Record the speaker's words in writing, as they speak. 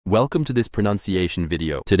Welcome to this pronunciation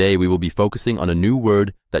video. Today we will be focusing on a new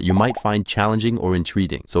word that you might find challenging or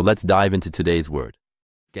intriguing. So let's dive into today's word.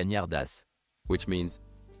 Cagnardasse, which means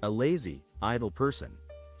a lazy, idle person,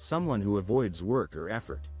 someone who avoids work or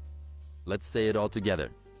effort. Let's say it all together.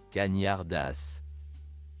 Cagnardasse.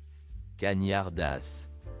 Cagnardasse.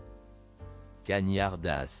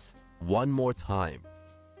 Cagnardasse. One more time.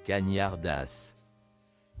 Cagnardasse.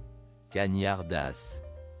 Cagnardasse.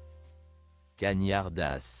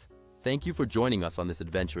 Cagnardasse. Thank you for joining us on this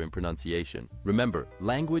adventure in pronunciation. Remember,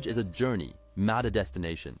 language is a journey, not a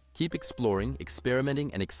destination. Keep exploring,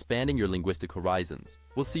 experimenting, and expanding your linguistic horizons.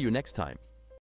 We'll see you next time.